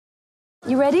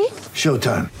You ready?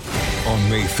 Showtime. On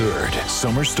May 3rd,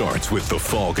 summer starts with The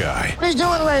Fall Guy. Let's do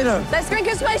it later. Let's drink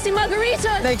a spicy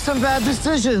margarita. Make some bad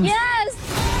decisions. Yes!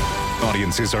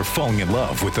 Audiences are falling in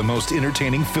love with the most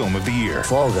entertaining film of the year.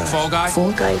 Fall Guy. Fall Guy?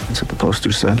 Fall guy. That's what the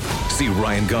poster said. See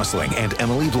Ryan Gosling and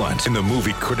Emily Blunt in the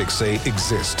movie critics say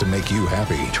exists to make you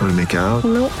happy. Trying to make it out?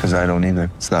 Nope. Because I don't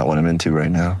either. It's not what I'm into right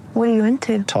now. What are you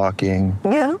into? Talking.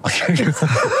 Yeah.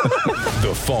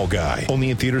 The Fall Guy.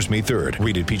 Only in theaters May 3rd.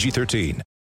 Rated PG-13.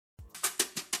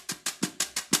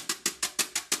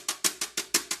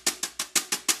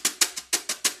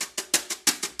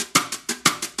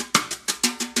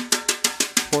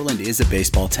 Portland is a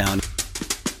baseball town.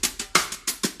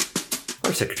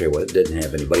 Our secretary didn't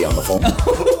have anybody on the phone.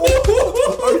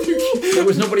 There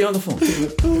was nobody on the phone.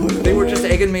 They were just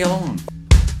egging me along.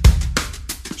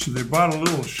 So they brought a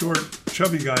little short,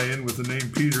 chubby guy in with the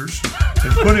name Peters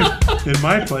and put him in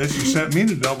my place and sent me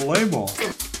to Double-A ball.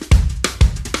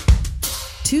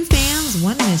 Two fans,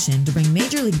 one mission to bring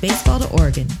Major League Baseball to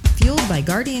Oregon, fueled by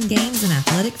Guardian Games and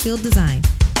Athletic Field Design.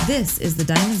 This is the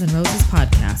Diamonds and Roses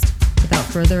podcast. Without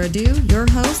further ado, your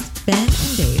hosts, Ben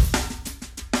and Dave.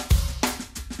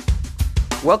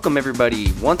 Welcome,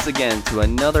 everybody, once again to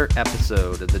another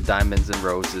episode of the Diamonds and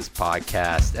Roses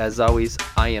podcast. As always,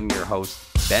 I am your host,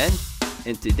 Ben,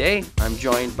 and today I'm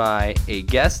joined by a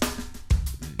guest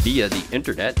via the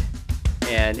internet,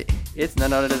 and it's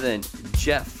none other than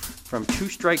Jeff from Two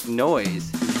Strike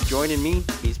Noise, who's joining me.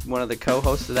 He's one of the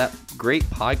co-hosts of that great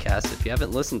podcast. If you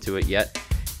haven't listened to it yet,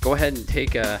 go ahead and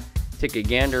take a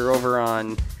gander over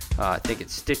on, I think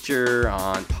it's Stitcher,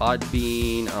 on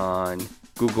Podbean, on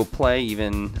Google Play,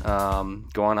 even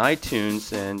go on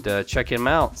iTunes and check him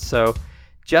out. So,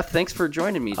 Jeff, thanks for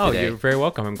joining me today. Oh, you're very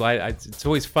welcome. I'm glad. It's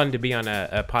always fun to be on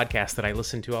a podcast that I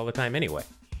listen to all the time anyway.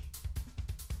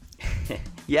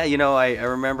 Yeah, you know, I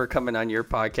remember coming on your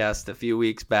podcast a few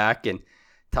weeks back and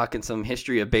talking some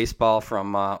history of baseball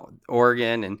from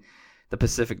Oregon and the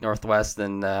Pacific Northwest,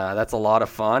 and that's a lot of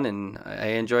fun, and I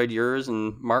enjoyed yours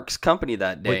and Mark's company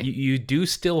that day. Well, you do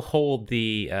still hold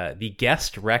the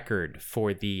guest record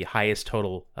for the highest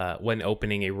total when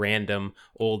opening a random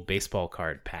old baseball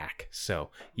card pack,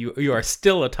 so you are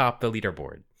still atop the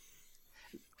leaderboard.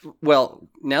 Well,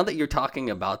 now that you're talking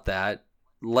about that,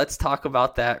 let's talk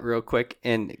about that real quick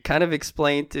and kind of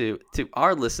explain to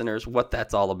our listeners what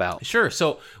that's all about. Sure.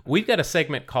 So we've got a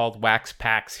segment called Wax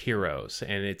Packs Heroes,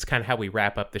 and it's kind of how we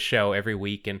wrap up the show every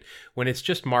week. And when it's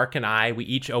just Mark and I, we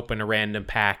each open a random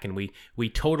pack and we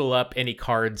total up any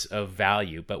cards of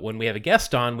value. But when we have a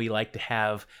guest on, we like to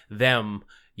have them,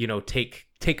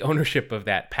 take ownership of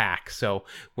that pack. So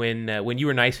when you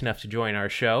were nice enough to join our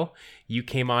show, you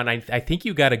came on. I think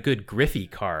you got a good Griffey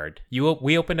card.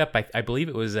 We opened up. I believe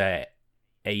it was a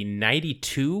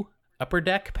 92 Upper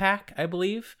Deck pack, I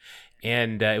believe,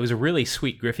 and it was a really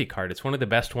sweet Griffey card. It's one of the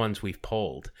best ones we've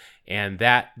pulled, and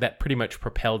that pretty much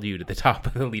propelled you to the top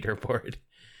of the leaderboard.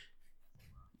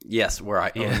 Yes, where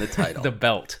I own the title, the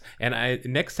belt. And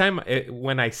next time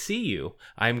when I see you,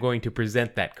 I'm going to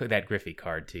present that Griffey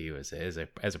card to you as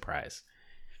a prize.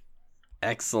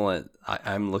 Excellent.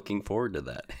 I'm looking forward to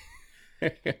that.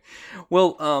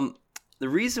 Well, the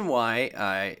reason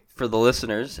why for the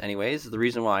listeners anyways, the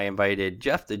reason why I invited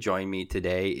Jeff to join me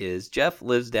today is Jeff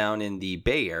lives down in the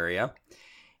Bay Area,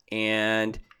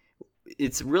 and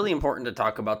it's really important to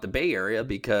talk about the Bay Area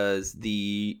because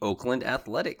the Oakland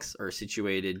Athletics are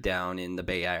situated down in the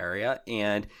Bay Area,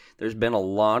 and there's been a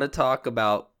lot of talk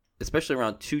about, especially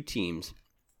around two teams,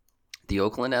 the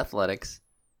Oakland Athletics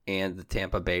and the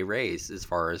Tampa Bay Rays, as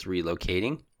far as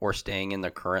relocating or staying in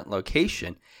their current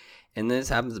location. And this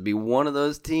happens to be one of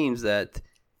those teams that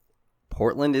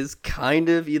Portland is kind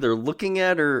of either looking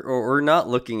at or not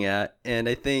looking at. And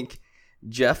I think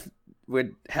Jeff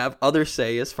would have other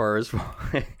say as far as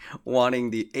wanting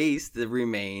the A's to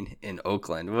remain in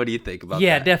Oakland. What do you think about that?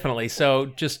 Yeah, definitely. So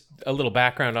just a little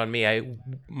background on me.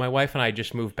 My wife and I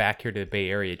just moved back here to the Bay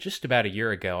Area just about a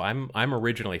year ago. I'm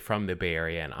originally from the Bay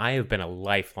Area, and I have been a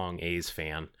lifelong A's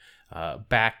fan.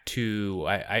 Back to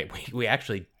we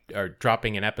actually are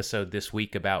dropping an episode this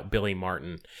week about Billy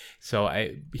Martin. So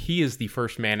he is the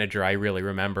first manager I really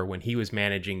remember when he was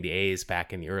managing the A's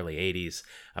back in the early 80s.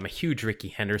 I'm a huge Rickey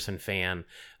Henderson fan.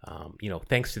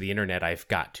 Thanks to the internet, I've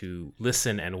got to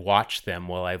listen and watch them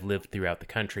while I've lived throughout the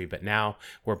country. But now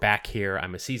we're back here.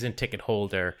 I'm a season ticket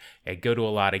holder. I go to a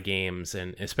lot of games,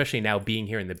 and especially now being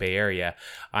here in the Bay Area,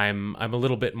 I'm a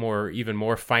little bit even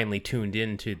more finely tuned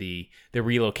into the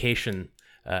relocation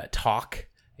talk.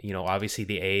 Obviously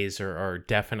the A's are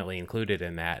definitely included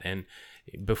in that. And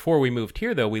Before we moved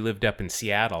here, though, we lived up in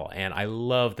Seattle, and I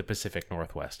love the Pacific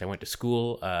Northwest. I went to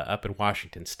school up in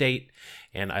Washington State,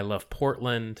 and I love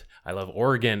Portland. I love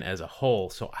Oregon as a whole,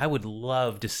 so I would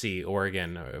love to see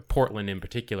Oregon, Portland in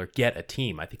particular, get a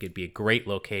team. I think it'd be a great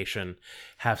location,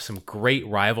 have some great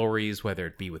rivalries, whether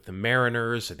it be with the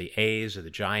Mariners or the A's or the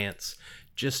Giants.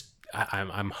 Just,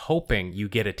 I'm hoping you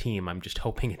get a team. I'm just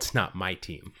hoping it's not my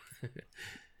team.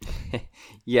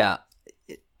 Yeah.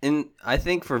 And I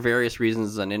think for various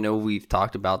reasons, and I know we've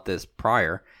talked about this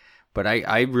prior, but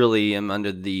I really am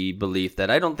under the belief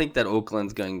that I don't think that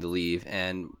Oakland's going to leave.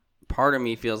 And part of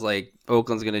me feels like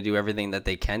Oakland's going to do everything that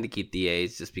they can to keep the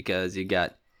A's, just because you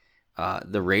got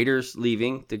the Raiders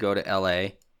leaving to go to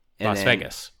L.A. And Las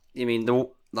Vegas. I mean,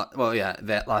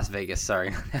 Las Vegas,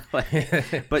 sorry. But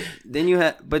then you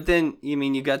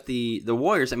got the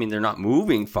Warriors. I mean, they're not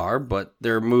moving far, but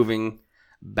they're moving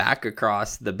back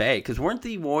across the bay, because weren't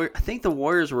the Warriors? I think the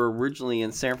Warriors were originally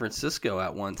in San Francisco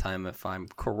at one time, if I'm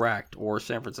correct, or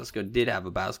San Francisco did have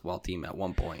a basketball team at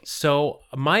one point. So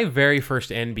my very first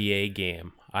NBA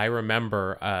game, I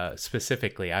remember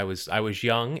specifically, I was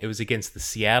young. It was against the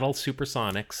Seattle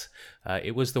Supersonics.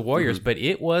 It was the Warriors, but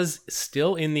it was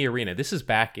still in the arena. This is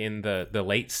back in the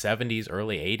late 70s,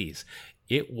 early 80s.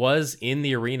 It was in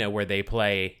the arena where they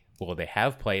play. Well, they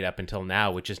have played up until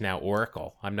now, which is now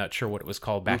Oracle. I'm not sure what it was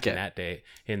called back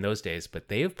in those days, but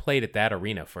they have played at that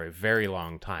arena for a very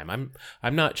long time.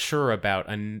 I'm not sure about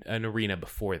an arena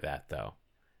before that, though.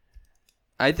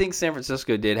 I think San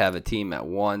Francisco did have a team at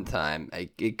one time.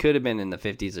 It could have been in the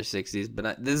 50s or 60s,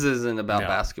 but this isn't about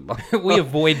basketball. We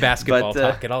avoid basketball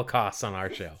talk at all costs on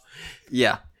our show.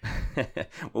 Yeah.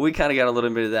 Well, we kind of got a little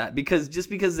bit of that because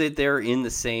they're in the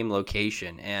same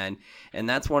location, and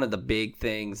that's one of the big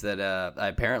things that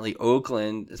apparently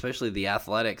Oakland, especially the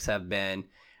Athletics, have been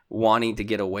wanting to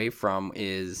get away from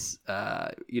is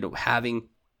having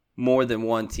more than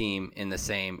one team in the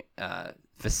same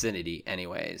vicinity,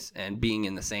 anyways, and being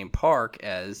in the same park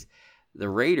as the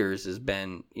Raiders has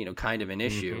been kind of an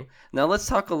issue. Mm-hmm. Now let's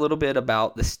talk a little bit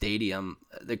about the stadium,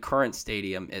 the current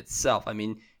stadium itself. I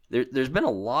mean, there's been a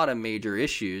lot of major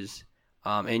issues,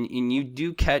 and you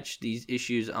do catch these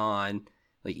issues on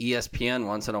like ESPN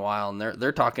once in a while, and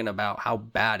they're talking about how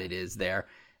bad it is there.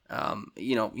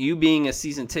 You being a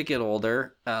season ticket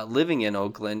holder, living in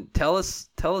Oakland, tell us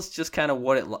just kind of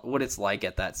what it's like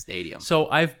at that stadium. So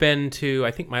I've been to,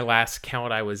 I think my last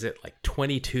count, I was at like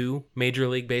 22 Major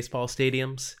League Baseball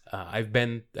stadiums. I've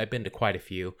been to quite a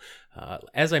few.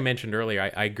 As I mentioned earlier,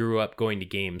 I grew up going to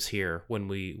games here when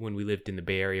we lived in the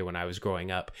Bay Area when I was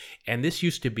growing up, and this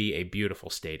used to be a beautiful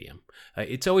stadium.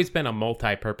 It's always been a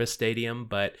multi-purpose stadium,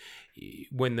 but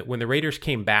when the Raiders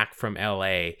came back from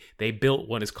LA, they built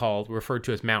what is referred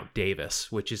to as Mount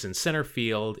Davis, which is in center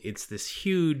field. It's this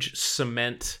huge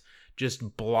cement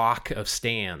just block of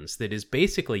stands that is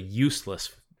basically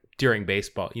useless during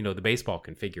baseball, the baseball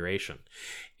configuration.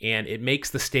 And it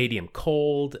makes the stadium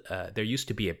cold. There used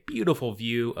to be a beautiful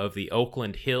view of the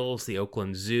Oakland Hills, the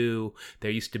Oakland Zoo.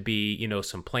 There used to be,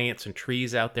 some plants and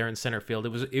trees out there in center field.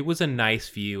 It was a nice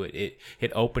view.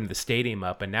 It opened the stadium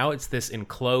up, and now it's this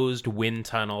enclosed wind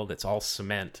tunnel that's all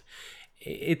cement.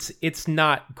 It's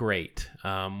not great.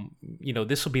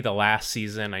 This will be the last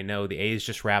season. I know the A's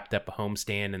just wrapped up a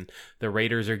homestand, and the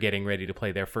Raiders are getting ready to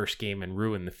play their first game and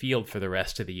ruin the field for the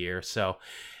rest of the year. So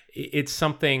it's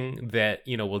something that,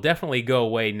 will definitely go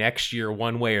away next year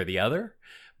one way or the other.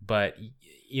 But,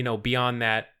 beyond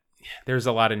that, there's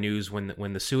a lot of news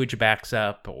when the sewage backs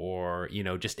up or,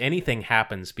 just anything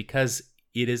happens, because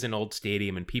it is an old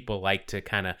stadium and people like to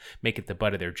kind of make it the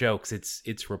butt of their jokes.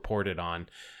 It's reported on.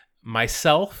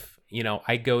 Myself,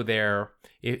 I go there.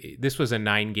 This was a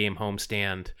 9-game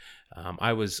homestand.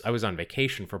 I was on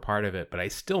vacation for part of it, but I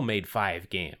still made 5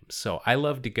 games. So I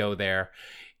love to go there.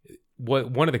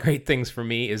 One of the great things for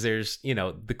me is there's,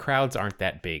 the crowds aren't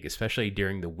that big, especially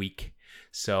during the week.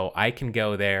 So I can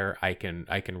go there. I can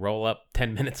roll up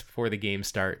 10 minutes before the game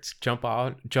starts, jump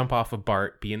off a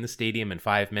BART, be in the stadium in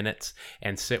 5 minutes,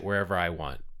 and sit wherever I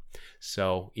want.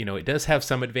 So, it does have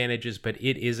some advantages, but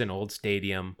it is an old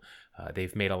stadium.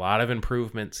 They've made a lot of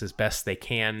improvements as best they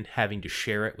can, having to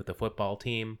share it with the football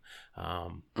team.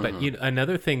 But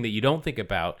another thing that you don't think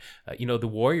about, the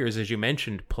Warriors, as you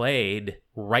mentioned, played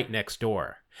right next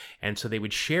door. And so they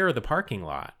would share the parking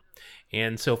lot.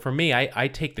 And so for me, I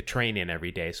take the train in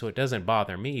every day, so it doesn't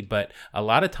bother me. But a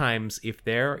lot of times, if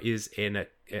there is a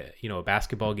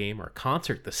basketball game or a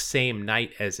concert the same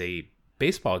night as a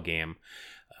baseball game,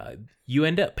 you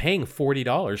end up paying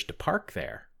 $40 to park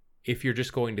there if you're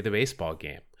just going to the baseball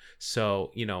game.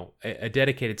 So, a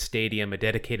dedicated stadium, a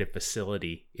dedicated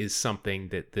facility is something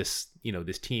that this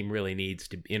team really needs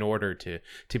in order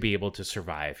to be able to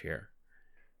survive here.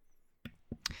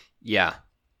 Yeah.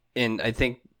 And I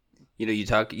think,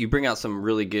 you bring out some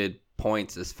really good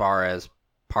points as far as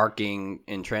parking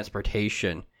and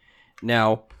transportation.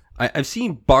 Now, I've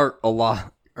seen BART a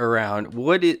lot around.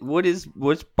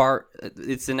 What's BART?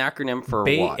 It's an acronym for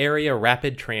Bay what? Area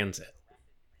Rapid Transit.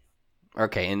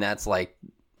 Okay, and that's like,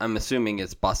 I'm assuming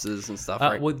it's buses and stuff,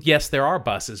 right? Well, yes, there are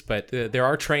buses, but there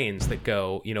are trains that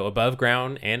go, above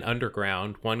ground and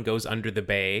underground. One goes under the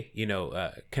bay,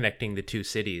 connecting the two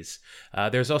cities.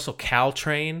 There's also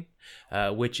Caltrain,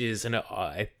 which is,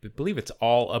 I believe it's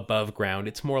all above ground.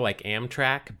 It's more like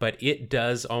Amtrak, but it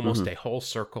does almost a whole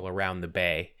circle around the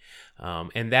bay.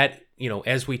 And that,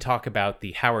 as we talk about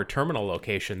the Howard Terminal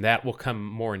location, that will come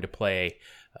more into play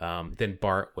than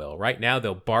BART will. Right now,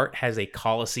 though, BART has a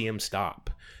Coliseum stop.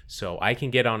 So I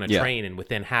can get on a train, and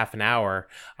within half an hour,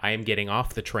 I am getting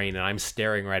off the train, and I'm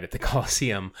staring right at the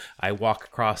Coliseum. I walk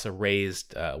across a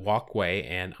raised walkway,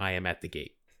 and I am at the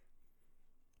gate.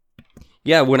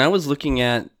 Yeah, when I was looking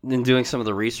at and doing some of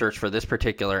the research for this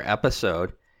particular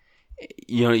episode,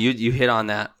 you hit on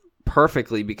that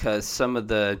perfectly, because some of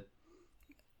the,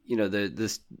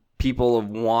 this people of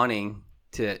wanting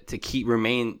to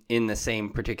remain in the same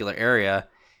particular area,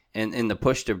 and in the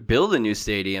push to build a new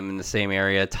stadium in the same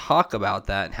area, talk about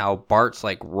that and how BART's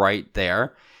like right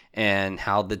there, and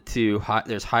how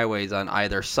there's highways on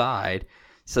either side,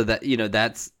 so that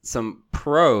that's some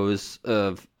pros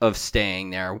of staying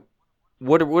there.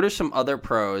 What are some other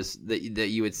pros that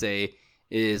you would say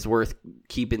is worth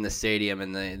keeping the stadium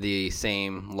in the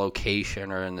same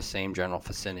location or in the same general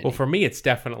vicinity? Well, for me, it's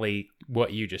definitely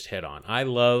what you just hit on. I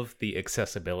love the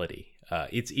accessibility.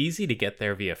 It's easy to get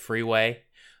there via freeway.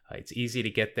 It's easy to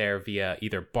get there via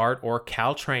either BART or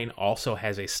Caltrain also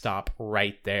has a stop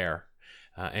right there.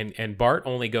 And BART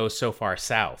only goes so far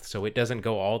south, so it doesn't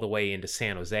go all the way into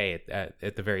San Jose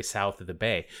at the very south of the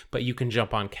bay. But you can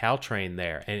jump on Caltrain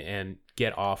there and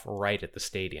get off right at the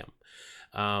stadium.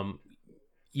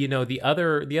 The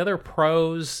other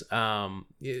pros,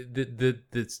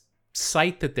 the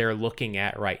site that they're looking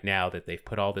at right now that they've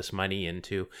put all this money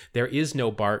into, there is no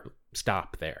BART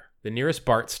stop there. The nearest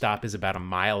BART stop is about a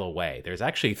mile away. There's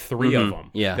actually three of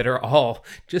them that are all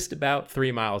just about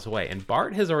 3 miles away. And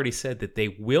BART has already said that they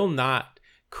will not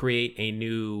create a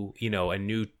new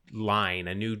line,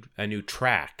 a new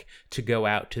track to go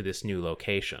out to this new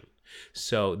location.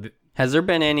 So has there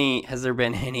been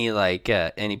any like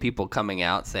any people coming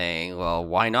out saying, well,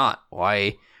 why not?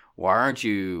 Why aren't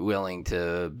you willing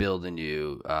to build a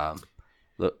new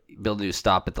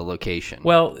stop at the location?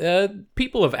 Well,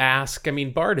 people have asked. I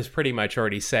mean, BART has pretty much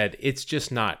already said it's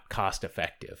just not cost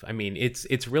effective. I mean,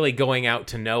 it's really going out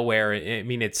to nowhere. I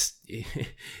mean,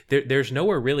 there's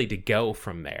nowhere really to go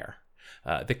from there.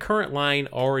 The current line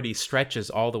already stretches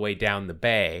all the way down the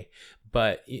bay,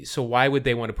 but so why would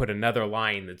they want to put another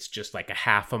line that's just like a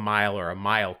half a mile or a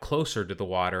mile closer to the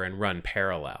water and run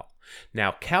parallel?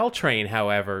 Now, Caltrain,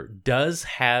 however, does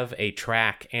have a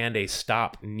track and a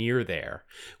stop near there,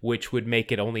 which would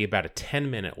make it only about a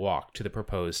 10-minute walk to the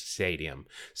proposed stadium.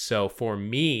 So for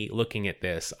me, looking at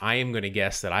this, I am going to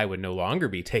guess that I would no longer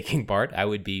be taking BART. I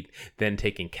would be then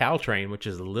taking Caltrain, which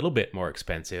is a little bit more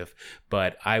expensive,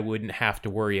 but I wouldn't have to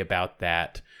worry about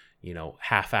that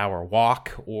half-hour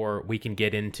walk, or we can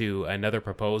get into another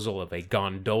proposal of a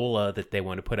gondola that they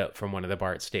want to put up from one of the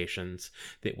BART stations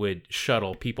that would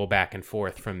shuttle people back and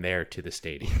forth from there to the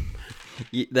stadium.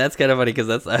 That's kind of funny, because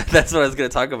that's what I was going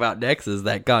to talk about next, is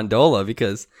that gondola,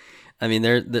 because I mean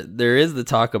there is the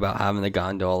talk about having the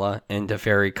gondola and to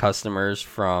ferry customers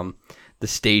from the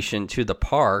station to the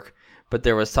park, but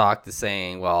there was talk to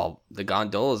saying, well, the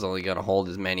gondola is only going to hold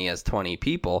as many as 20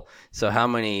 people, so how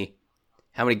many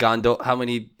little,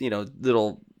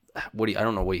 I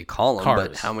don't know what you call them, cars.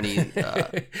 But how many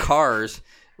cars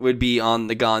would be on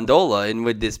the gondola, and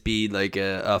would this be like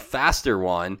a faster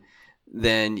one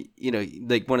than,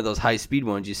 like one of those high speed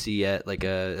ones you see at like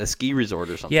a ski resort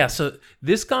or something? Yeah, so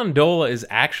this gondola is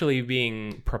actually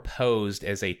being proposed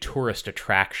as a tourist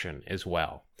attraction as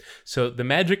well. So the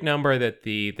magic number that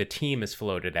the team has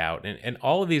floated out, and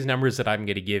all of these numbers that I'm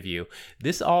going to give you,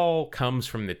 this all comes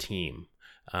from the team.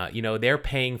 They're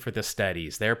paying for the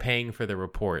studies. They're paying for the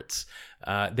reports.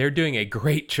 They're doing a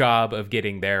great job of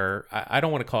getting their, I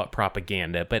don't want to call it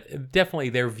propaganda, but definitely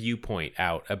their viewpoint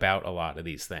out about a lot of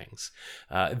these things.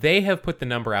 They have put the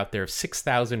number out there of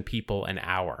 6,000 people an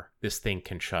hour this thing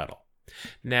can shuttle.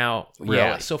 Now, really?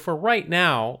 Yeah, so for right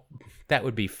now, that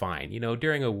would be fine.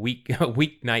 During a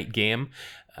weeknight game,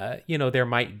 there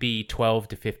might be 12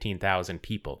 to 15,000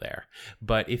 people there.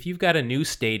 But if you've got a new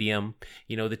stadium,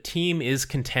 the team is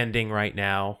contending right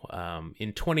now.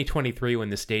 In 2023, when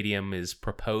the stadium is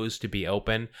proposed to be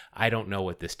open, I don't know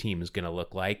what this team is going to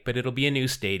look like, but it'll be a new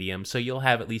stadium, so you'll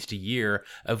have at least a year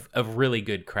of really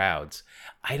good crowds.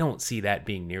 I don't see that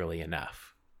being nearly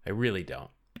enough. I really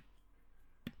don't.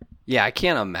 Yeah, I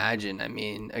can't imagine. I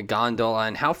mean, a gondola,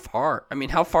 and how far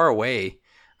away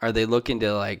are they looking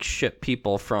to like ship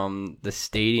people from the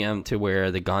stadium to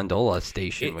where the gondola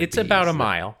station would be? It's about a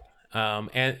mile.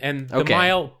 And the Okay.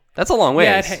 mile, That's a long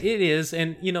ways. yeah, it is.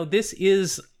 And this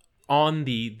is on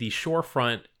the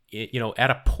shorefront, at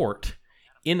a port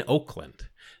in Oakland.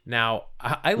 Now,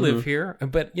 I live here,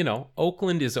 but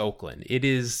Oakland is Oakland.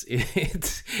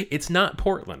 It's not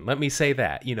Portland. Let me say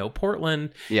that.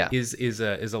 Portland is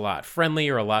a lot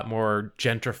friendlier, a lot more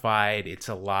gentrified. It's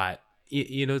a lot.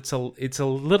 It's a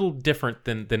little different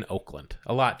than Oakland.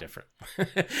 A lot different.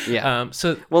 Yeah.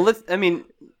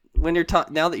 When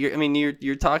you're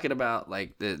you're talking about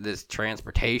like this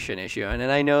transportation issue, and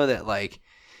I know that like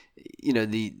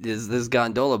this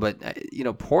gondola, but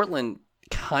Portland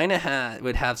kind of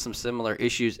would have some similar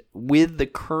issues with the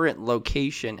current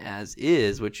location as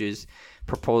is, which is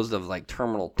proposed of like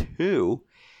Terminal 2.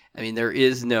 I mean, there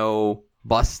is no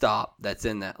bus stop that's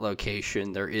in that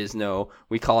location. There is no,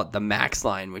 we call it the Max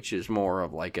Line, which is more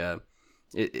of like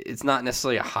it's not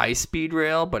necessarily a high speed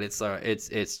rail, but it's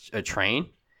a train.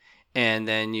 And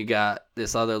then you got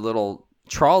this other little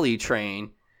trolley train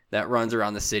that runs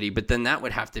around the city, but then that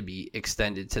would have to be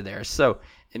extended to there. So,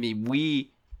 I mean,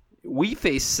 we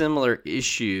face similar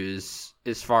issues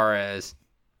as far as,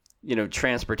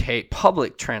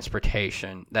 public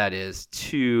transportation, that is,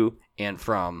 to and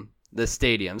from the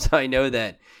stadium. So I know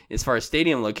that as far as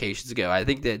stadium locations go, I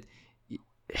think that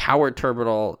Howard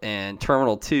Terminal and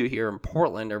Terminal 2 here in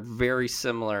Portland are very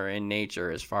similar in nature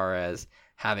as far as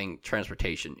having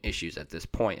transportation issues at this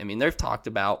point. I mean, they've talked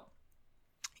about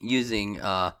using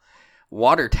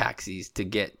water taxis to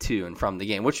get to and from the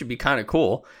game, which would be kind of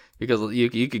cool because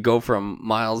you could go from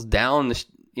miles down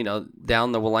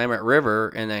the Willamette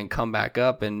River and then come back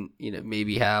up and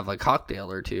maybe have a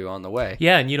cocktail or two on the way.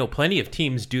 Yeah, and plenty of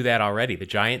teams do that already. The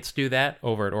Giants do that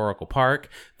over at Oracle Park.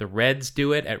 The Reds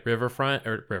do it at Riverfront.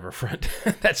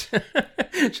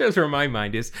 That shows where my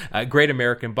mind is. Great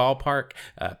American Ballpark,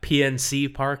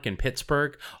 PNC Park in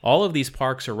Pittsburgh. All of these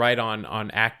parks are right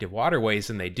on active waterways,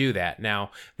 and they do that.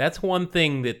 Now, that's one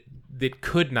thing that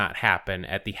could not happen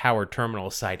at the Howard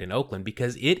Terminal site in Oakland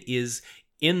because it is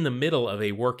in the middle of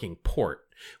a working port,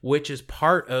 which is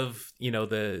part of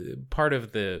the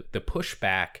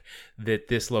pushback that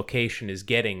this location is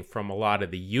getting from a lot of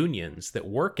the unions that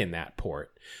work in that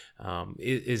port.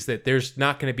 Is that there's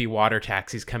not going to be water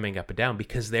taxis coming up and down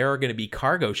because there are going to be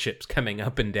cargo ships coming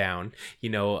up and down,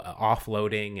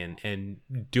 offloading and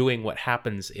doing what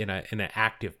happens in an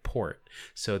active port.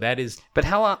 So that is. But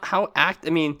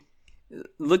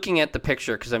looking at the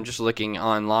picture, because I'm just looking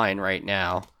online right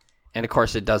now. And of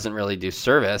course, it doesn't really do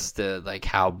service to like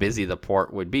how busy the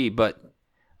port would be. But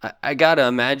I gotta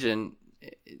imagine,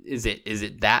 is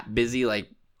it that busy like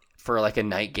for like a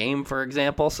night game, for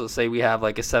example? So say we have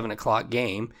like a 7:00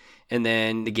 game, and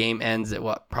then the game ends at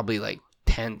probably like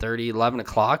 10:30, 11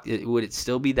 o'clock. Would it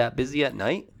still be that busy at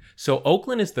night? So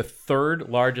Oakland is the third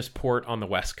largest port on the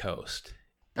West Coast.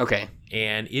 Okay.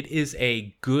 And it is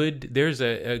there's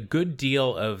a good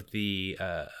deal of the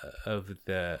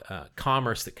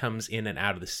commerce that comes in and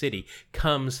out of the city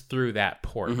comes through that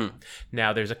port. Mm-hmm.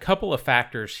 Now, there's a couple of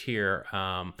factors here.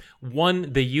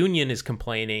 One, the union is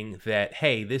complaining that,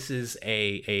 hey, this is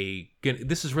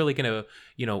this is really going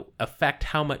to, affect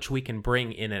how much we can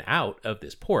bring in and out of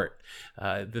this port.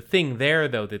 The thing there,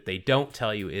 though, that they don't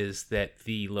tell you is that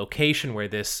the location where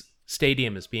this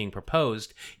stadium is being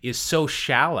proposed is so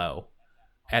shallow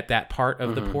at that part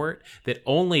of the port that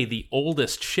only the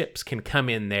oldest ships can come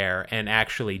in there and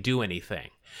actually do anything.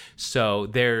 So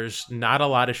there's not a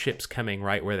lot of ships coming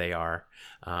right where they are.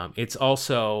 It's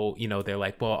also, they're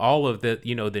like, well, all of the,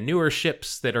 the newer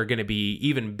ships that are going to be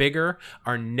even bigger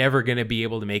are never going to be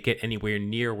able to make it anywhere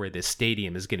near where this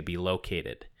stadium is going to be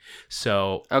located.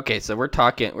 So okay, so we're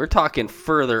talking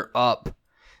further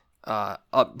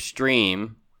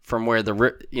upstream from where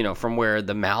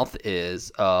the mouth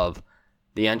is of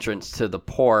the entrance to the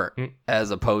port,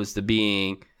 as opposed to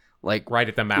being like right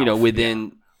at the mouth,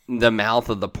 within the mouth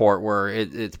of the port where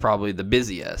it's probably the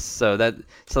busiest. So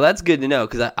that's good to know,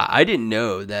 because I didn't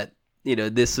know that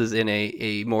this was in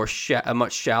a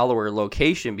much shallower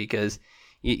location, because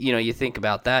you think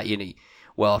about that,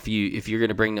 well, if you're going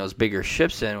to bring those bigger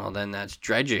ships in, well, then that's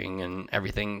dredging and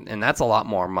everything, and that's a lot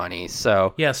more money.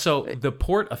 So yeah, so the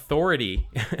Port Authority,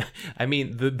 I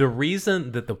mean, the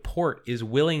reason that the port is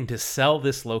willing to sell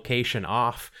this location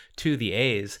off to the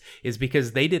A's is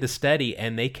because they did a study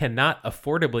and they cannot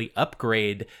affordably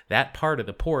upgrade that part of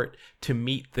the port to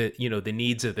meet the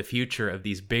needs of the future of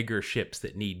these bigger ships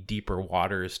that need deeper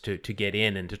waters to get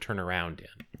in and to turn around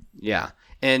in. Yeah.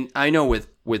 And I know with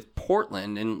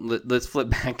Portland, and let's flip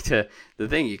back to the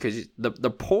thing, because the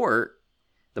port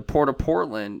of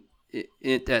Portland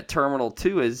at Terminal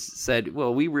 2 has said,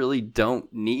 well, we really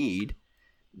don't need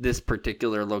this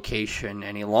particular location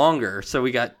any longer. So we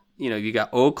got, you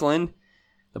got Oakland,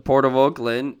 the Port of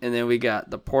Oakland, and then we got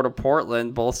the Port of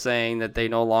Portland, both saying that they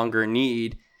no longer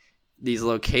need these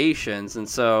locations. And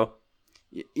so,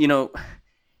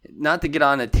 not to get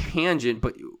on a tangent,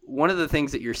 but one of the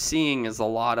things that you're seeing is a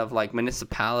lot of like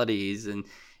municipalities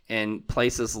and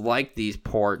places like these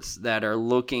ports that are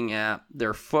looking at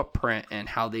their footprint and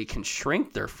how they can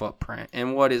shrink their footprint,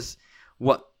 and what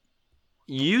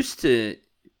used to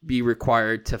be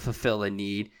required to fulfill a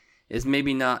need is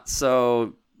maybe not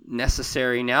so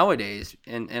necessary nowadays.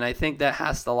 And I think that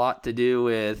has a lot to do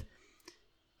with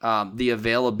the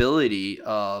availability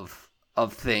of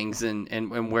things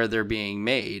and where they're being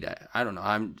made. I don't know.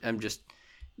 I'm just,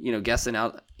 guessing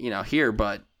out, here,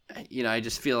 but, I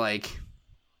just feel like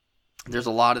there's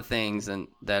a lot of things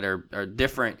that are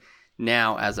different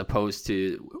now as opposed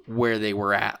to where they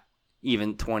were at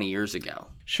even 20 years ago.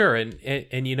 Sure. And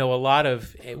a lot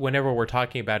of, whenever we're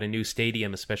talking about a new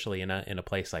stadium, especially in a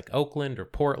place like Oakland or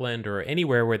Portland or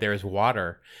anywhere where there's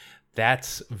water,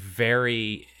 that's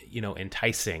very,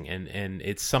 enticing. And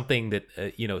it's something that,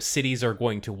 cities are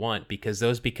going to want, because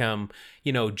those become,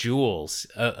 jewels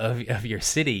of your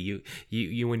city.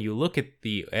 You when you look at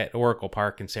Oracle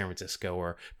Park in San Francisco,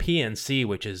 or PNC,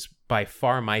 which is by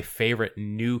far my favorite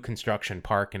new construction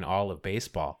park in all of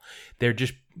baseball,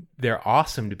 they're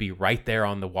awesome to be right there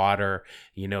on the water,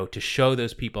 to show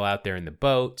those people out there in the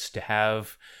boats, to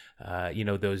have,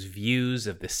 those views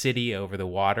of the city over the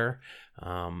water.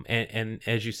 And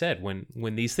as you said,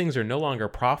 when these things are no longer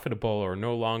profitable or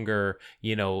no longer,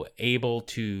 able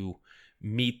to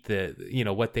meet the,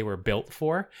 what they were built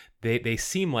for, they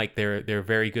seem like they're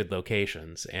very good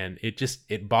locations. And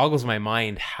it boggles my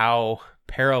mind how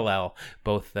parallel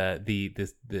both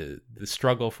the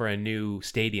struggle for a new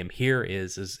stadium here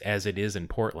is as it is in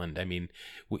Portland. I mean,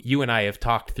 you and I have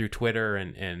talked through Twitter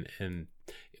and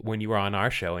when you were on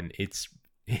our show, and it's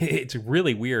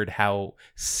really weird how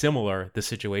similar the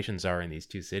situations are in these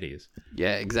two cities.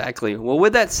 Yeah, exactly. Well,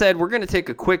 with that said, we're going to take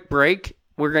a quick break.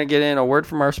 We're going to get in a word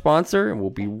from our sponsor, and we'll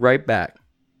be right back.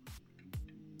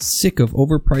 Sick of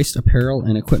overpriced apparel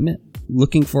and equipment?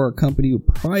 Looking for a company who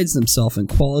prides themselves in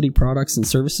quality products and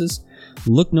services?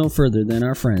 Look no further than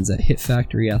our friends at Hit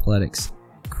Factory Athletics.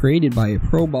 Created by a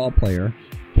pro ball player,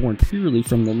 born purely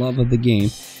from the love of the game,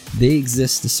 they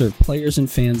exist to serve players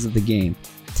and fans of the game.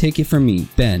 Take it from me,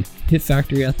 Ben, Hit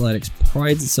Factory Athletics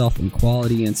prides itself in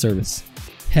quality and service.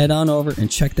 Head on over and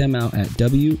check them out at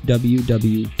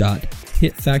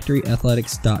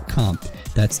www.hitfactoryathletics.com.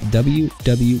 That's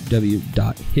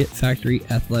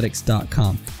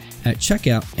www.hitfactoryathletics.com. At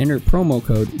checkout, enter promo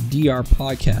code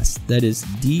DRPODCAST, that is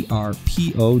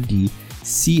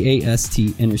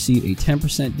DRPODCAST, and receive a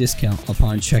 10% discount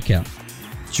upon checkout.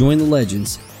 Join the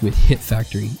legends with Hit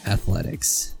Factory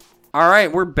Athletics. All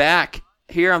right, we're back.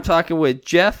 Here I'm talking with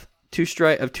Jeff Two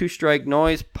Strike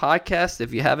Noise podcast.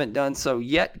 If you haven't done so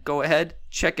yet, go ahead,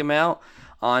 check him out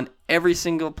on every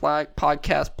single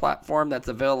podcast platform that's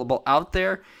available out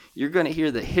there. You're going to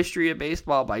hear the history of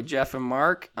baseball by Jeff and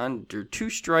Mark under Two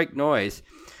Strike Noise.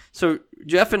 So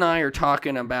Jeff and I are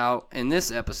talking about, in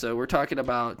this episode, we're talking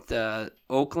about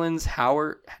Oakland's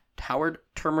Howard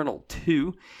Terminal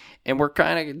 2, and we're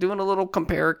kind of doing a little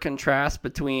compare contrast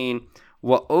between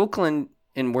what Oakland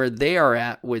and where they are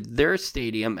at with their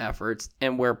stadium efforts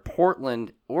and where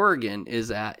Portland, Oregon is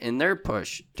at in their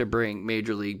push to bring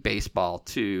Major League Baseball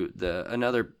to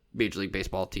another Major League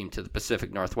Baseball team to the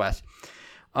Pacific Northwest.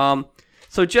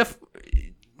 So Jeff,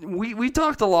 we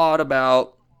talked a lot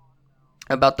about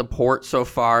the port so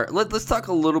far. Let's talk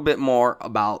a little bit more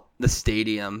about the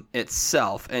stadium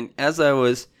itself. And as I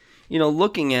was,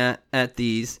 looking at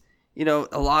these,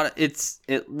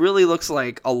 it really looks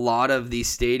like a lot of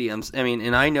these stadiums. I mean,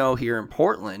 and I know here in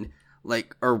Portland,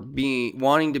 are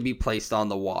wanting to be placed on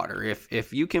the water.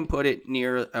 If you can put it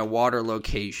near a water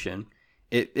location,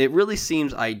 it really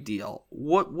seems ideal.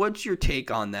 What's your take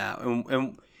on that?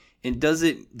 And does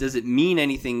it mean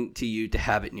anything to you to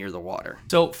have it near the water?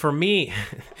 So for me,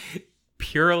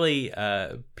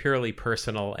 purely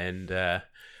personal and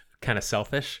kind of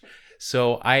selfish.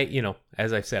 So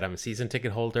as I said, I'm a season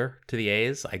ticket holder to the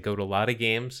A's. I go to a lot of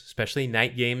games, especially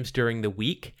night games during the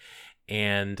week.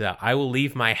 And I will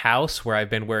leave my house where I've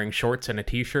been wearing shorts and a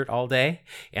t-shirt all day.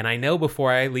 And I know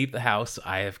before I leave the house,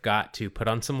 I have got to put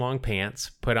on some long pants,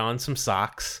 put on some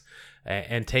socks,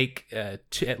 and take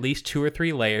at least 2 or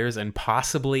 3 layers and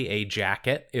possibly a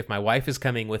jacket. If my wife is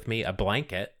coming with me, a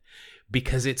blanket,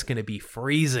 because it's going to be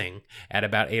freezing at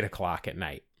about 8 o'clock at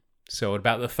night. So at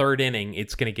about the 3rd inning,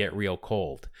 it's going to get real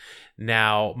cold.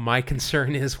 Now, my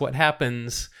concern is what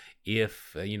happens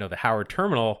if, the Howard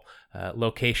Terminal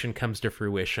location comes to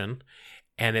fruition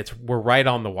and we're right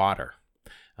on the water.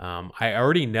 I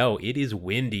already know it is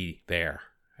windy there.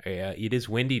 It is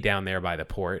windy down there by the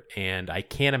port, and I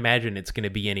can't imagine it's going to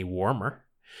be any warmer.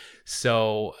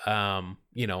 So,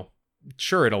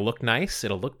 sure, it'll look nice,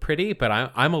 it'll look pretty, but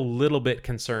I'm a little bit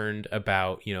concerned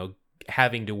about,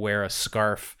 having to wear a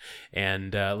scarf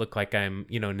and look like I'm,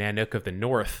 Nanook of the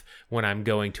North when I'm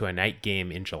going to a night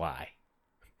game in July.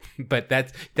 But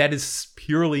that is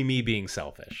purely me being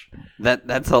selfish.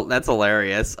 That's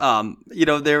hilarious.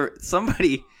 There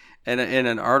somebody in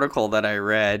an article that I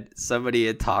read, somebody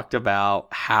had talked about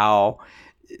how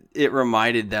it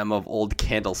reminded them of old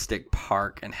Candlestick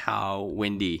Park and how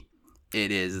windy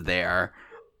it is there.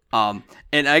 And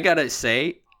I gotta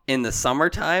say, in the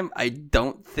summertime, I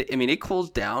don't think. I mean, it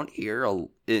cools down here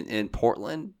in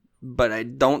Portland, but I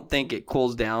don't think it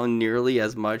cools down nearly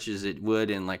as much as it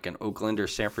would in like an Oakland or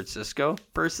San Francisco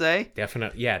per se.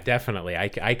 Definitely. I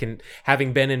can,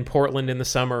 having been in Portland in the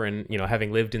summer and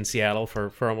having lived in Seattle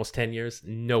for almost 10 years,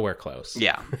 nowhere close.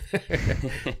 Yeah.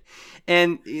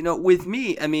 And with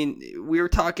me, I mean, we were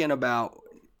talking about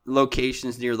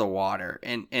locations near the water,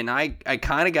 and I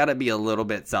kind of got to be a little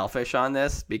bit selfish on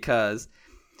this because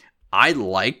I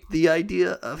like the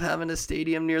idea of having a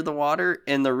stadium near the water,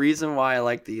 and the reason why I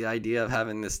like the idea of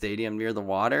having the stadium near the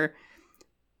water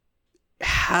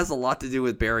has a lot to do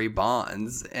with Barry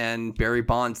Bonds, and Barry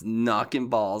Bonds knocking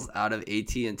balls out of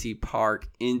AT&T Park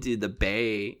into the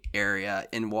Bay Area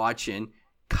and watching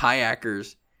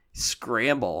kayakers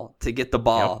scramble to get the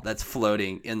ball that's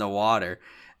floating in the water.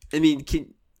 I mean,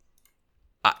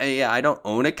 I don't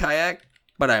own a kayak,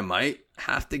 but I might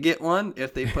have to get one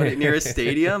if they put it near a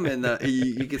stadium and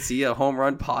you can see a home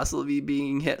run possibly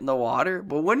being hit in the water.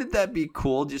 But wouldn't that be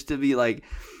cool just to be like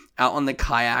out on the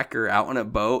kayak or out on a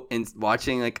boat and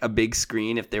watching like a big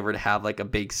screen, if they were to have like a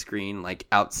big screen like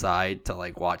outside to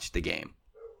like watch the game?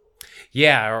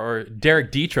 Yeah, or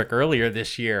Derek Dietrich earlier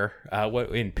this year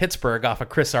in Pittsburgh off of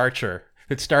Chris Archer.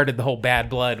 It started the whole bad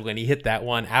blood when he hit that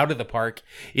one out of the park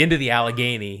into the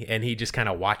Allegheny, and he just kind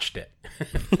of watched it.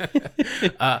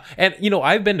 And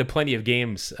I've been to plenty of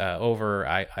games over.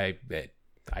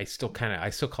 I still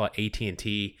call it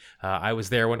AT&T. I was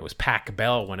there when it was Pac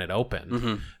Bell when it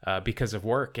opened because of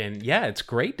work, and yeah, it's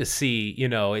great to see.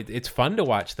 It's fun to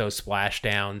watch those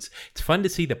splashdowns. It's fun to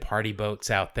see the party boats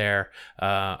out there.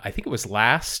 I think it was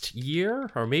last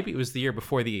year, or maybe it was the year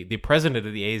before. The president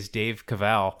of the A's, Dave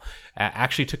Cavell,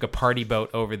 actually took a party boat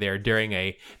over there during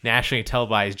a nationally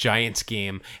televised Giants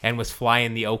game and was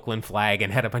flying the Oakland flag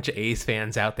and had a bunch of A's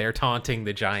fans out there taunting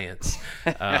the Giants.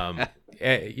 Kind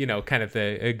of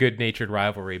a good-natured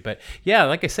rivalry. But yeah,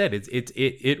 like I said,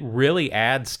 it really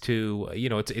adds to,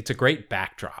 it's a great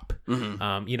backdrop.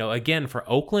 Again, for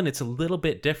Oakland, it's a little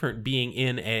bit different being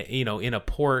in a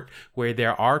port where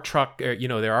there are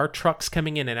trucks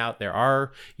coming in and out. There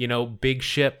are, big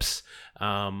ships.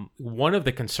 One of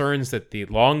the concerns that the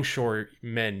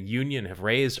Longshoremen Union have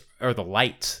raised are the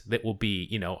lights that will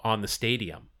be, on the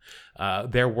stadium.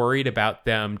 They're worried about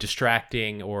them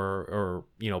distracting or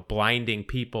blinding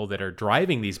people that are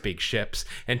driving these big ships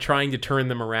and trying to turn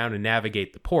them around and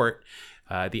navigate the port.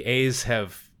 The A's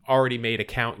have already made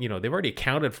they've already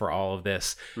accounted for all of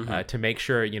this to make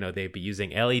sure, they'd be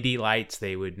using LED lights.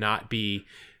 They would not be,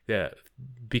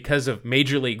 because of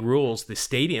Major League rules, the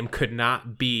stadium could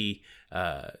not be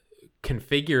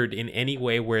configured in any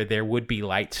way where there would be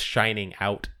lights shining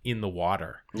out in the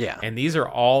water. Yeah. And these are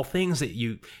all things that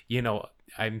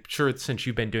I'm sure since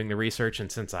you've been doing the research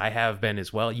and since I have been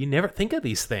as well, you never think of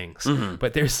these things.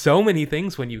 But there's so many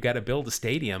things when you've got to build a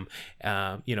stadium.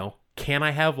 Can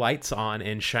I have lights on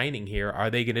and shining here?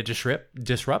 Are they going to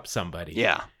disrupt somebody?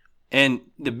 Yeah. And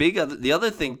the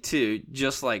other thing too,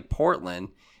 just like Portland,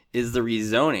 is the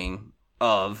rezoning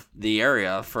of the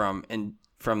area from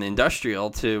the industrial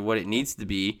to what it needs to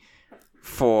be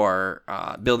for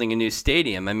building a new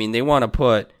stadium. I mean, they want to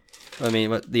put I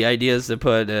mean, the idea is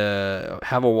to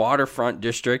have a waterfront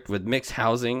district with mixed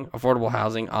housing, affordable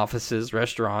housing, offices,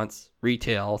 restaurants,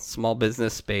 retail, small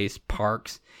business space,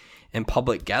 parks, and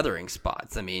public gathering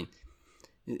spots. I mean,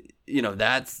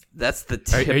 that's the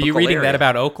typical Are you reading area. that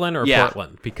about Oakland or Yeah.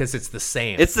 Portland? Because it's the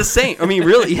same. It's the same. I mean,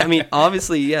 really. I mean,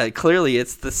 obviously, yeah. Clearly,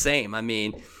 it's the same. I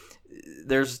mean,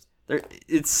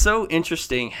 it's so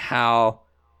interesting how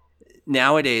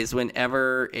nowadays,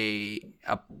 whenever a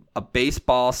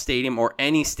baseball stadium or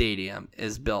any stadium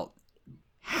is built,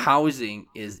 housing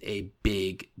is a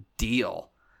big deal.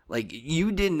 Like,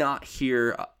 you did not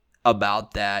hear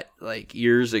about that like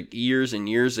years and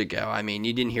years ago. I mean,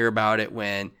 you didn't hear about it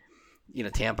when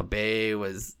Tampa Bay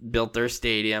built their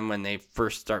stadium when they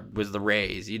first was the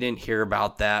Rays. You didn't hear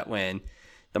about that when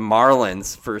the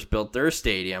Marlins first built their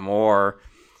stadium, or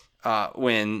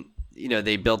when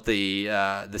they built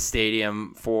the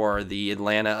stadium for the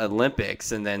Atlanta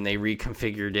Olympics and then they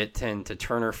reconfigured it into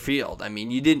Turner Field. I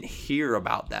mean, you didn't hear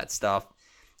about that stuff.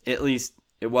 At least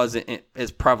it wasn't as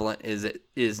prevalent as it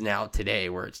is now today,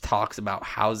 where it talks about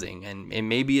housing. And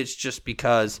maybe it's just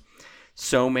because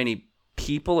so many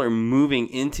people are moving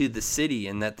into the city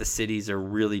and that the cities are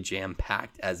really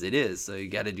jam-packed as it is. So you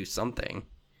got to do something.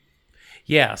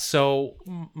 Yeah, so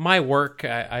my work,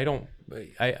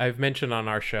 I've mentioned on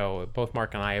our show, both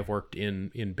Mark and I have worked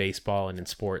in baseball and in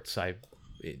sports. I've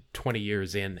 20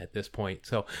 years in at this point.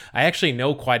 So I actually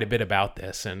know quite a bit about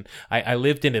this. And I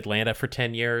lived in Atlanta for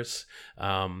 10 years.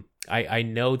 I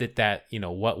know that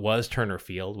what was Turner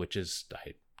Field, which is,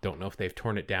 I don't know if they've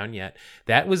torn it down yet,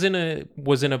 that was in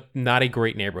a not a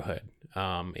great neighborhood.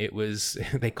 It was,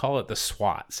 they call it the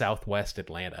SWAT, Southwest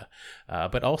Atlanta,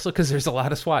 but also because there's a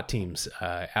lot of SWAT teams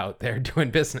out there doing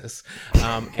business.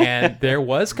 And there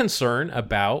was concern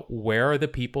about where are the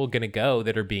people going to go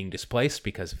that are being displaced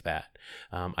because of that.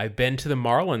 I've been to the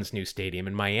Marlins' new stadium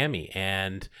in Miami,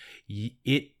 and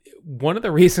one of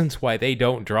the reasons why they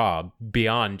don't draw,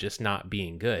 beyond just not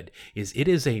being good, is it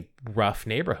is a rough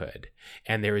neighborhood,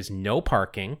 and there is no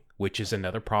parking, which is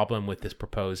another problem with this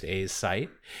proposed A's site.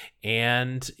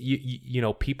 And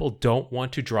people don't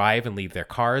want to drive and leave their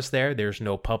cars there. There's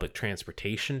no public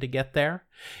transportation to get there.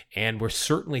 And we're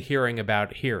certainly hearing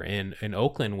about here in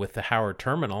Oakland with the Howard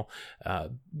Terminal,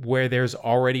 where there's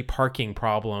already parking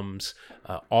problems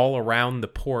all around the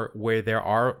port, where there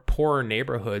are poorer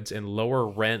neighborhoods and lower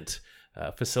rent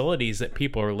facilities that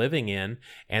people are living in,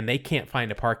 and they can't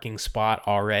find a parking spot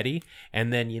already.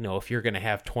 And then, if you're going to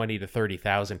have 20 to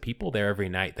 30,000 people there every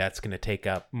night, that's going to take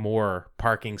up more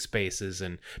parking spaces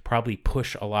and probably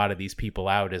push a lot of these people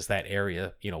out, as that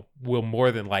area, will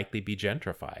more than likely be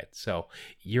gentrified. So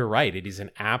you're right. It is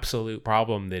an absolute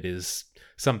problem that is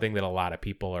something that a lot of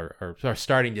people are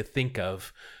starting to think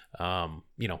of,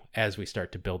 as we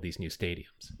start to build these new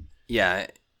stadiums. Yeah,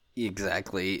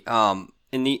 exactly.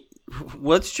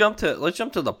 Let's jump to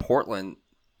the Portland,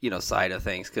 side of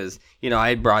things, because I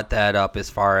had brought that up as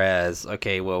far as,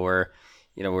 okay, well,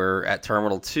 we're at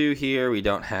Terminal 2 here. We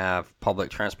don't have public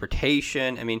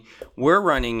transportation. I mean, we're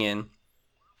running in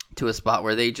to a spot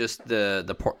where they just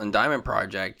the Portland Diamond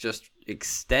Project just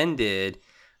extended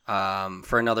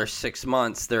for another 6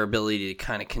 months their ability to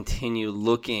kind of continue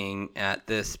looking at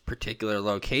this particular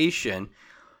location.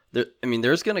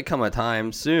 There's going to come a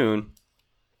time soon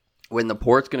when the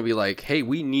port's going to be like, hey,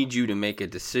 we need you to make a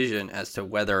decision as to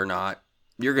whether or not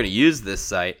you're going to use this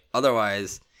site.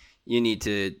 Otherwise, you need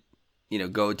to,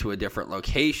 go to a different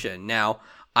location. Now,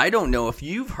 I don't know if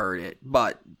you've heard it,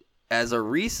 but as a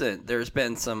recent, there's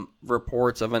been some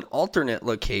reports of an alternate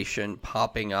location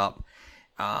popping up.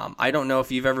 I don't know if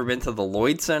you've ever been to the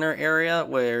Lloyd Center area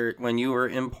when you were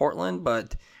in Portland,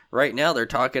 but right now they're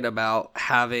talking about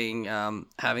having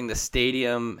the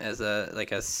stadium as a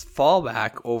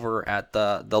fallback over at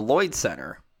the Lloyd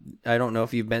Center. I don't know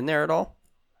if you've been there at all.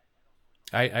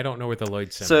 I don't know where the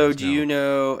Lloyd Center is. So do you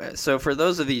know? So for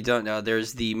those of you who don't know,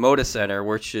 there's the Moda Center,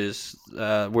 which is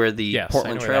where the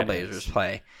Portland Trailblazers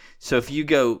play. So if you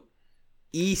go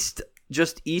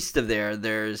just east of there,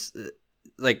 there's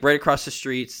right across the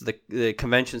streets, the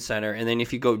convention center. And then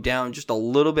if you go down just a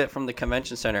little bit from the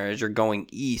convention center as you're going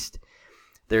east,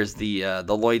 there's the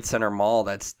Lloyd Center Mall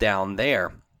that's down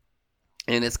there.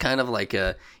 And it's kind of like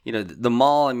the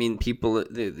mall. I mean, people,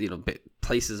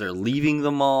 places are leaving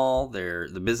the mall.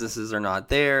 The businesses are not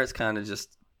there. It's kind of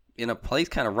just in a place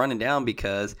kind of running down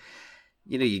because,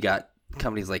 you got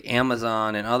companies like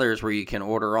Amazon and others where you can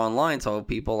order online. So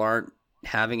people aren't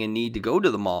having a need to go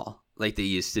to the mall like they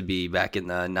used to be back in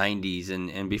the 90s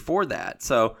and before that.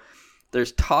 So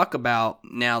there's talk about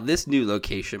now this new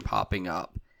location popping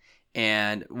up.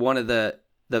 And one of the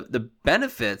the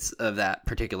benefits of that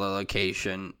particular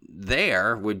location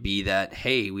there would be that,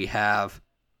 hey, we have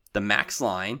the Max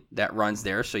line that runs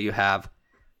there. So you have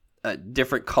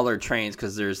different colored trains,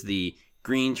 because there's the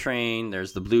green train,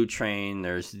 there's the blue train,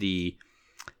 there's the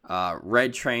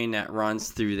red train that runs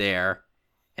through there,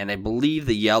 and I believe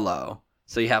the yellow.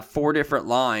 So you have 4 different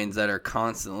lines that are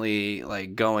constantly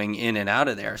like going in and out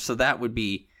of there. So that would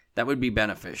be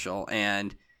beneficial.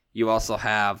 And you also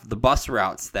have the bus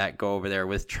routes that go over there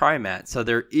with TriMet. So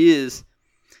there is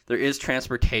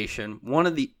transportation. One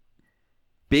of the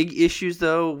big issues,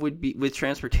 though, would be with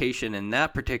transportation in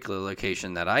that particular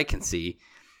location that I can see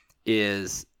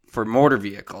is for motor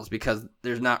vehicles, because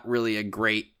there's not really a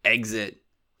great exit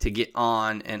to get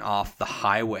on and off the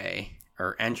highway,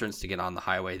 or entrance to get on the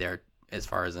highway there, as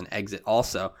far as an exit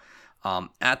also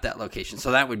at that location.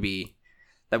 So that would be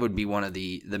one of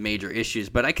the major issues,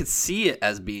 but I could see it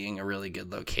as being a really good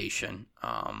location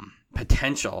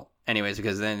potential anyways,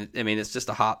 because then, I mean, it's just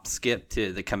a hop skip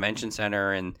to the convention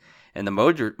center and the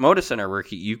motor center, where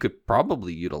you could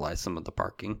probably utilize some of the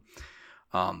parking,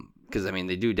 because I mean,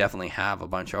 they do definitely have a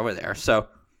bunch over there. So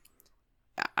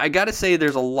I gotta say,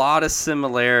 there's a lot of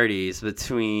similarities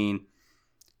between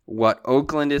what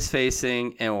Oakland is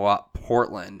facing and what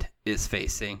Portland is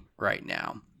facing right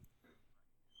now.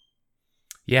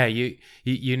 Yeah,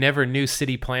 you never knew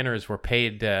city planners were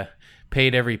paid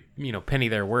every penny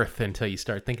they're worth until you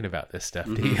start thinking about this stuff,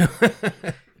 do you?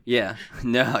 Yeah,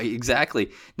 no,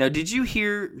 exactly. Now, did you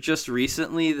hear just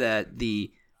recently that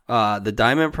the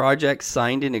Diamond Project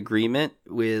signed an agreement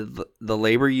with the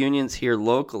labor unions here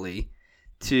locally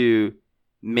to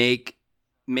make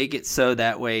it so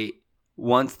that way,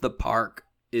 once the park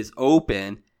is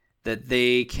open, that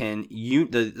they can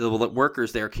the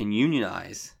workers there can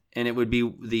unionize, and it would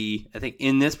be I think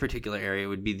in this particular area, it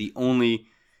would be the only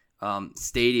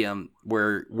stadium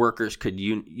where workers could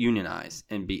unionize,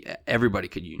 and everybody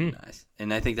could unionize.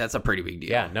 And I think that's a pretty big deal.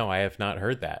 Yeah, no, I have not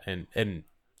heard that. And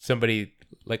somebody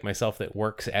like myself that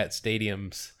works at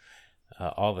stadiums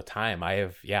all the time, I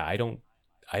don't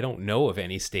know of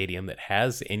any stadium that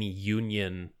has any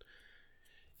unions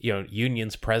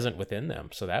present within them.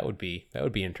 So that would be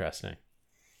interesting.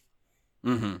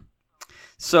 Mm-hmm.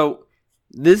 So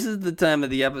this is the time of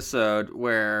the episode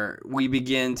where we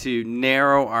begin to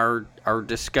narrow our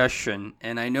discussion.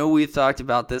 And I know we've talked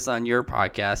about this on your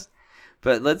podcast,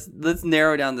 but let's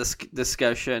narrow down this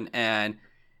discussion and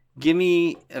give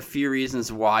me a few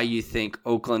reasons why you think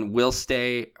Oakland will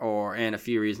stay, and a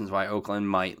few reasons why Oakland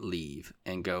might leave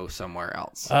and go somewhere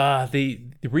else. The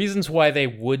reasons why they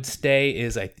would stay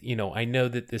is I know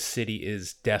that this city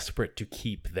is desperate to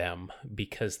keep them,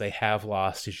 because they have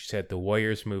lost, as you said, the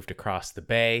Warriors moved across the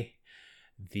bay.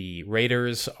 The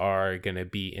Raiders are going to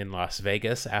be in Las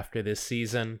Vegas after this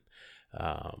season.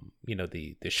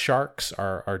 The Sharks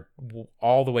are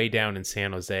all the way down in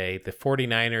San Jose. The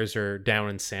 49ers are down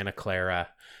in Santa Clara.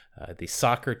 The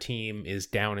soccer team is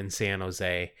down in San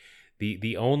Jose.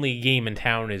 The only game in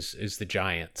town is the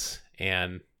Giants,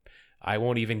 and I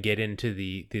won't even get into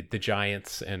the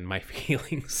Giants and my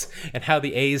feelings and how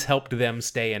the A's helped them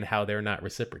stay and how they're not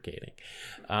reciprocating.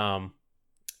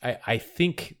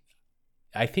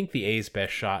 I think the A's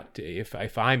best shot,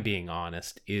 if I'm being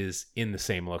honest, is in the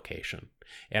same location.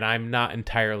 And I'm not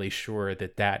entirely sure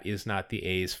that is not the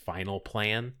A's final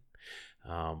plan.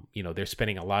 They're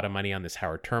spending a lot of money on this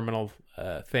Howard Terminal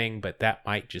thing, but that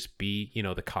might just be,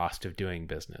 the cost of doing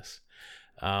business.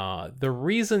 The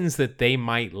reasons that they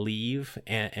might leave,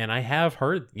 and I have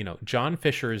heard, John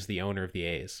Fisher is the owner of the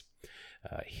A's.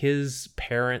 His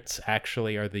parents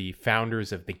actually are the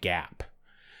founders of The Gap.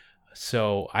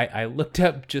 So I looked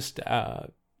up, just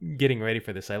getting ready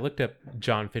for this, I looked up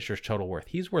John Fisher's total worth.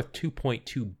 He's worth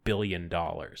 $2.2 billion,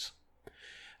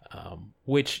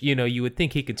 which, you would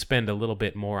think he could spend a little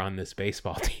bit more on this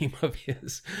baseball team of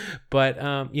his.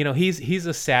 But, he's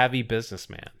a savvy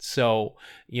businessman. So,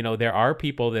 there are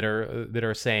people that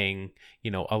are saying,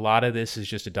 a lot of this is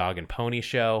just a dog and pony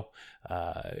show.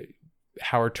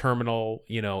 Howard Terminal,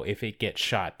 if it gets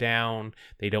shot down,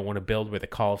 they don't want to build where the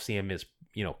Coliseum is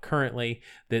currently,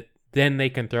 that then they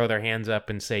can throw their hands up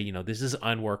and say, this is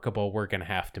unworkable, we're going to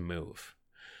have to move.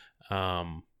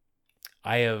 I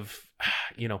have,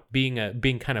 being a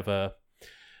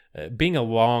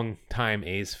long time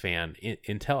A's fan,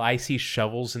 until I see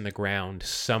shovels in the ground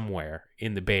somewhere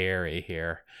in the Bay Area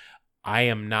here, I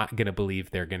am not going to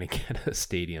believe they're going to get a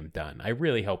stadium done. I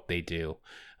really hope they do.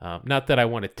 Not that I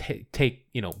want to take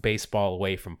baseball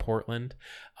away from Portland.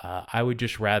 I would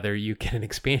just rather you get an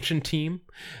expansion team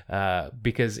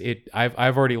because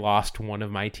I've already lost one of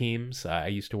my teams. I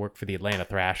used to work for the Atlanta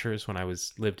Thrashers when I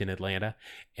lived in Atlanta,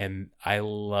 and I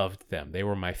loved them. They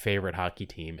were my favorite hockey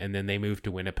team, and then they moved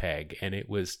to Winnipeg, and it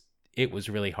was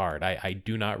really hard. I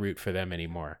do not root for them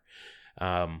anymore.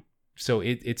 So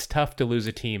it's tough to lose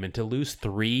a team, and to lose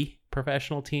 3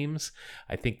 professional teams,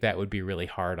 I think that would be really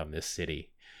hard on this city.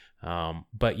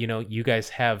 But you guys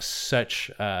have such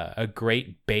a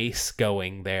great base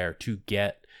going there to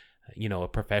get a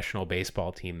professional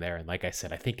baseball team there, and like I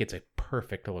said, I think it's a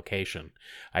perfect location.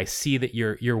 I see that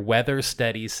your weather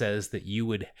study says that you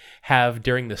would have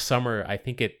during the summer, I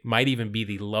think it might even be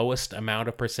the lowest amount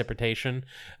of precipitation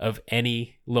of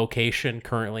any location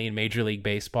currently in Major League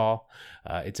Baseball.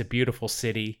 It's a beautiful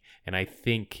city, and I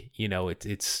think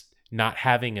it's not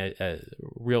having a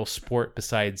real sport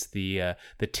besides the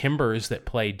Timbers that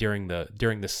play during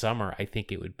the summer. I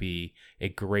think it would be a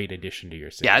great addition to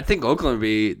your city. Yeah, I think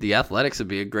the Athletics would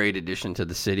be a great addition to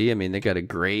the city. I mean, they got a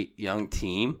great young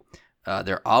team.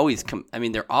 They're always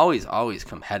always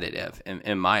competitive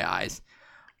in my eyes.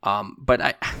 But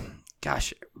I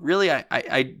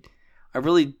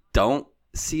really don't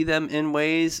see them in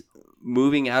ways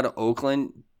moving out of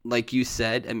Oakland. Like you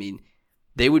said, I mean,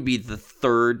 they would be the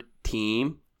 3rd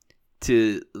team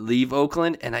to leave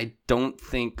Oakland, and I don't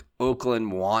think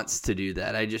Oakland wants to do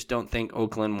that. I just don't think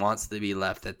Oakland wants to be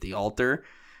left at the altar,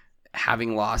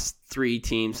 having lost 3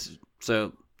 teams.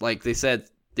 So, like they said,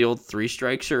 the old 3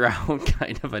 strikes you're out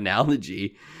kind of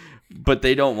analogy, but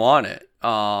they don't want it.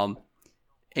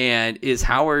 And is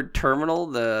Howard Terminal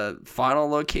the final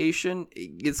location?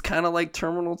 It's kind of like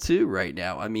Terminal 2 right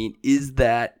now. I mean, is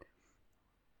that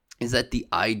the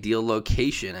ideal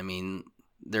location? I mean,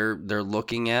 they're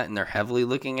looking at, and they're heavily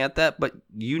looking at that, but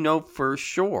for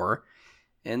sure,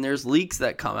 and there's leaks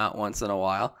that come out once in a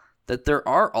while, that there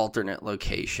are alternate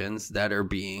locations that are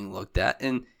being looked at.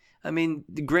 And I mean,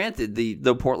 granted,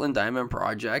 the Portland Diamond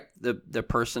Project, the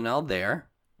personnel there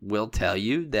will tell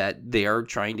you that they are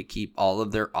trying to keep all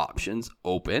of their options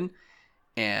open,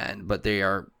 but they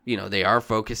are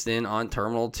focused in on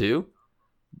Terminal 2,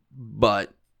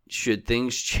 but should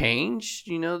things change,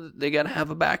 they got to have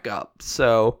a backup.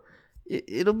 So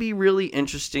it'll be really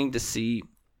interesting to see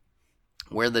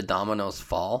where the dominoes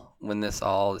fall when this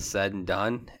all is said and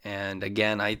done. And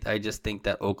again, I just think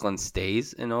that Oakland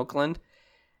stays in Oakland.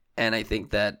 And I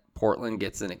think that Portland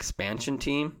gets an expansion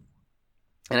team.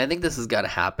 And I think this has got to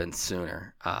happen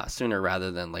sooner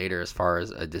rather than later as far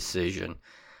as a decision.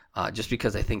 Just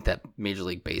because I think that Major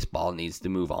League Baseball needs to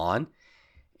move on.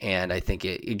 And I think,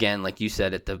 again, like you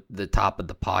said at the top of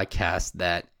the podcast,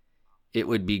 that it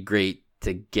would be great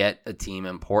to get a team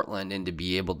in Portland and to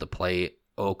be able to play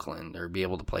Oakland or be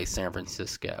able to play San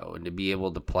Francisco and to be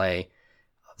able to play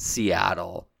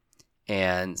Seattle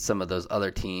and some of those other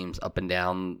teams up and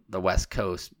down the West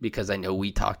Coast, because I know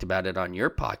we talked about it on your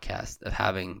podcast of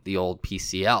having the old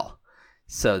PCL.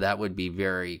 So that would be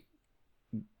very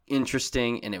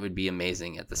interesting, and it would be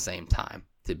amazing at the same time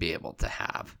to be able to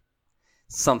have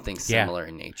something similar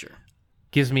in nature.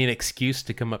 Gives me an excuse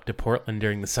to come up to Portland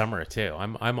during the summer too.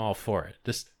 I'm all for it.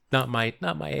 Just not my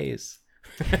A's.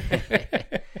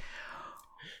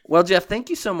 Well, Jeff, thank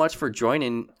you so much for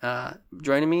joining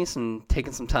me and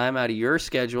taking some time out of your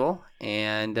schedule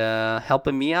and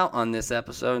helping me out on this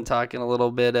episode and talking a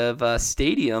little bit of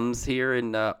stadiums here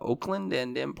in Oakland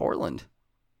and in Portland.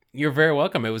 You're very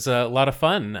welcome. It was a lot of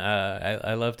fun.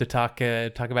 I love to talk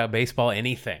about baseball,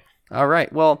 anything. All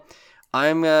right. Well,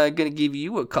 I'm going to give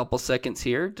you a couple seconds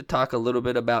here to talk a little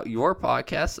bit about your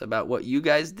podcast, about what you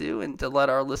guys do, and to let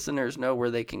our listeners know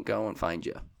where they can go and find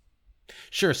you.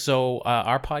 Sure. So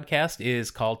our podcast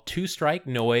is called Two Strike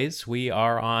Noise. We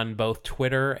are on both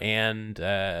Twitter and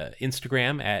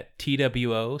Instagram at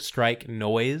TWO Strike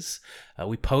Noise.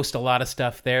 We post a lot of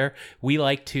stuff there. We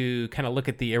like to kind of look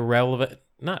at the irrelevant,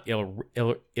 not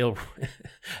ill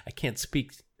I can't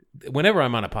speak. Whenever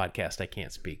I'm on a podcast, I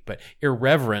can't speak, but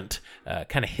irreverent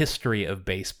kind of history of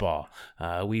baseball.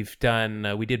 We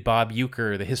did Bob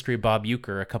Uecker, the history of Bob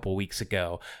Uecker a couple weeks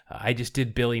ago. I just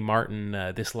did Billy Martin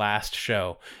this last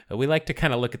show. We like to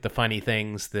kind of look at the funny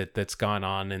things that's gone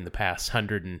on in the past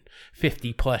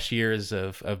 150 plus years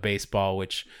of baseball,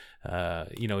 which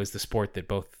is the sport that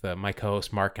both my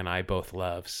co-host Mark and I both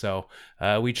love. So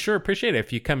we'd sure appreciate it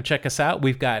if you come check us out.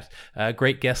 We've got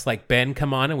great guests like Ben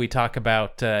come on, and we talk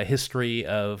about history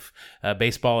of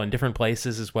baseball in different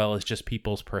places, as well as just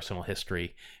people's personal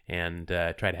history, and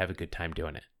try to have a good time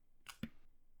doing it.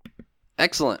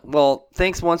 Excellent. Well,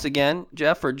 thanks once again,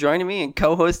 Jeff, for joining me and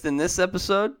co-hosting this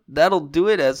episode. That'll do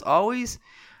it as always.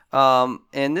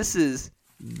 And this is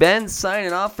Ben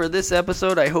signing off for this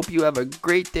episode. I hope you have a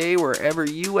great day wherever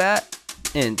you at,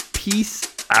 and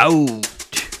peace out.